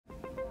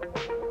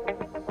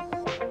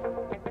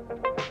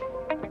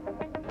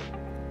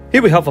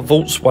Here we have a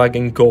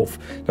Volkswagen Golf.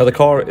 Now the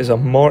car is a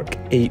Mark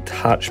 8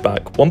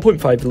 hatchback,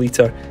 1.5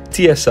 litre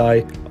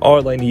TSI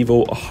R-Line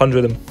Evo,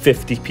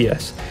 150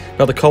 PS.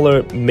 Now the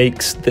colour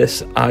makes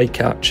this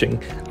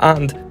eye-catching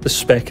and the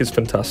spec is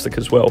fantastic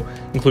as well,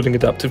 including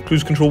adaptive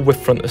cruise control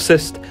with front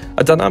assist,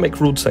 a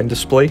dynamic road sign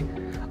display,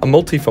 a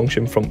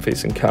multifunction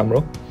front-facing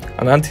camera,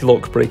 an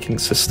anti-lock braking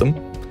system,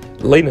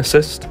 lane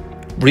assist,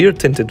 rear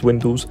tinted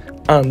windows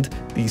and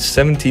these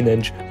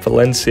 17-inch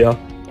Valencia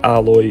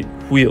alloy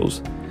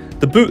wheels.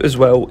 The boot as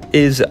well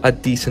is a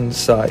decent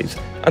size,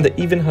 and it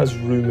even has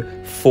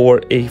room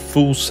for a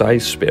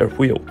full-size spare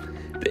wheel.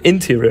 The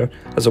interior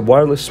has a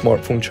wireless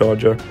smartphone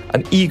charger,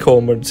 an eCall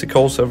emergency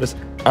call service,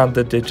 and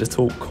the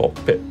digital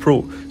cockpit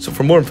pro. So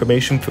for more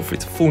information, feel free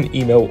to phone,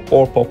 email,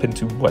 or pop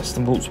into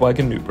Western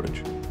Volkswagen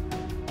Newbridge.